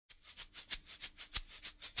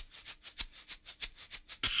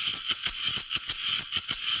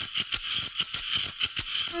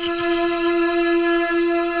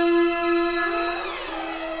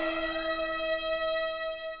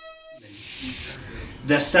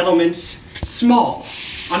The settlement's small,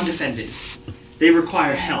 undefended. They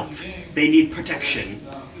require help. They need protection.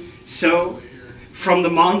 So, from the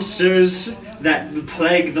monsters that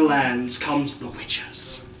plague the lands comes the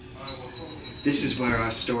witches. This is where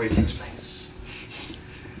our story takes place.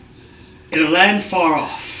 In a land far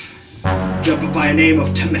off, by the name of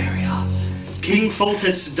Temeria, King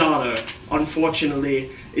Foltest's daughter,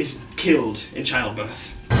 unfortunately, is killed in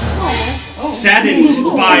childbirth. Oh. Saddened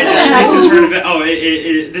by this recent turn of it. Oh,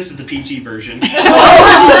 this is the PG version. If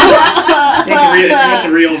you want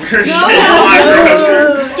the real version,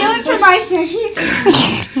 it's do it for my sake.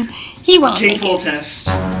 He won't. King Foltest,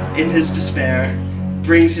 in his despair,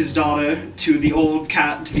 brings his daughter to the old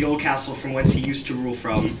castle from whence he used to rule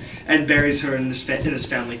from, and buries her in his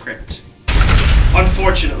family crypt.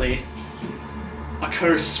 Unfortunately, a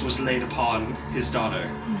curse was laid upon his daughter.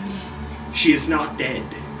 She is not dead.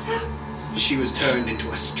 She was turned into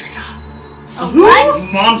a striga. A what? A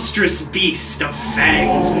monstrous beast of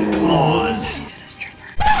fangs and claws.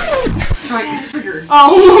 Stripper.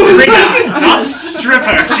 Oh, Striga, not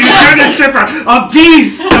stripper. She turned a stripper. A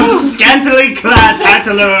beast of scantily clad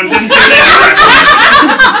pantaloons and deliver.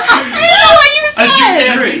 I don't know what you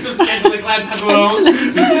said. A piece of scantily clad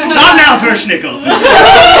pantaloons. Not now, Perschnickel.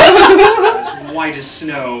 White as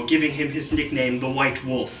snow, giving him his nickname, the White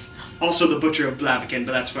Wolf. Also the Butcher of Blaviken,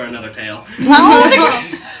 but that's for another tale.